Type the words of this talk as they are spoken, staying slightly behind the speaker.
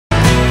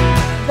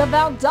The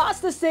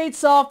Valdosta State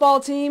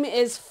softball team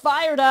is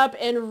fired up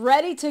and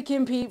ready to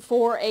compete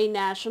for a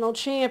national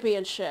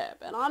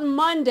championship. And on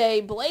Monday,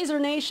 Blazer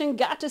Nation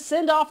got to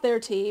send off their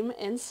team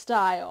in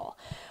style.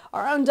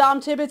 Our own Dom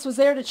Tibbetts was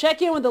there to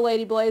check in with the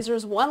Lady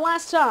Blazers one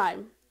last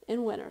time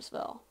in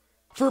Wintersville.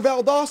 For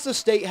Valdosta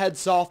State head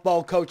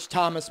softball coach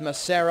Thomas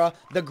Macera,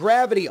 the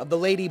gravity of the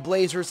Lady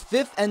Blazers'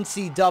 5th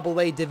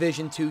NCAA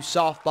Division II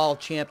softball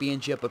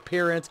championship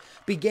appearance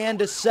began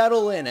to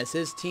settle in as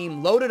his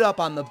team loaded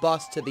up on the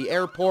bus to the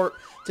airport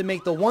to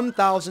make the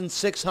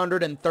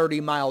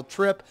 1,630-mile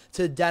trip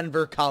to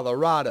Denver,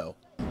 Colorado.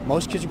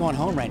 Most kids are going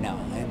home right now,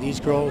 and these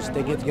girls,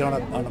 they get to get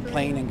on a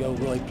plane and go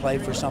really play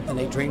for something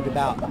they dreamed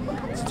about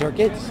since they were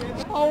kids.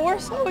 Oh, we're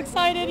so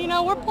excited. You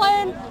know, we're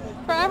playing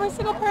for every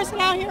single person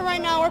out here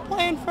right now. We're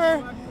playing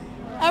for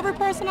every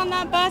person on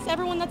that bus,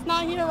 everyone that's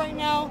not here right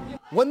now.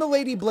 When the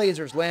Lady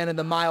Blazers land in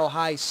the Mile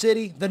High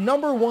City, the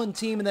 #1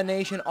 team in the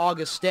nation,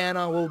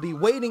 Augustana, will be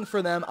waiting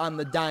for them on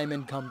the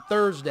diamond come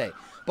Thursday.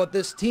 But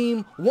this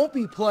team won't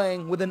be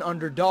playing with an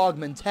underdog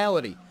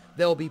mentality.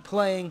 They'll be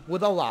playing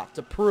with a lot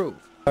to prove.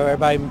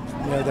 Everybody,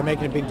 they're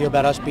making a big deal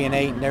about us being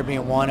 8 and they're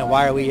being 1, and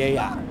why are we 8?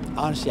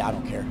 Honestly, I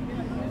don't care.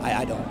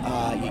 I don't.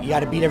 You got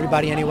to beat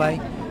everybody anyway,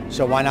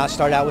 so why not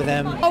start out with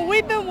them?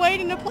 We've been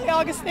waiting to play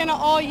Augustana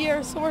all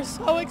year, so we're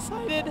so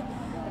excited.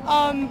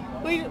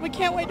 We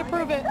can't wait to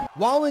prove it.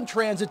 While in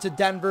transit to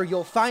Denver,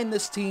 you'll find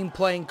this team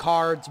playing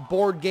cards,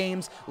 board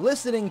games,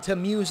 listening to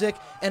music,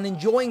 and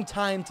enjoying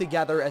time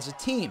together as a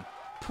team.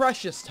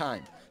 Precious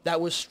time that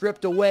was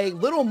stripped away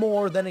little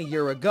more than a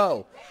year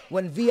ago.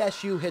 When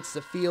VSU hits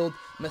the field,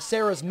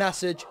 Macera's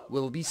message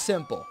will be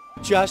simple.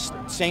 Just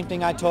same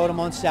thing I told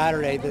them on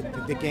Saturday,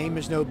 that the game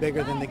is no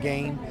bigger than the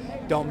game.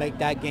 Don't make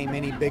that game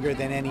any bigger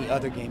than any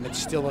other game. It's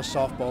still a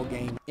softball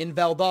game. In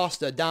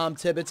Valdosta, Dom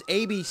Tibbetts,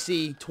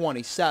 ABC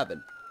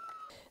 27.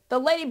 The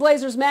Lady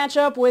Blazers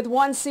matchup with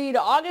 1 seed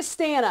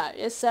Augustana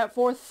is set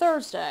for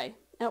Thursday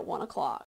at 1 o'clock.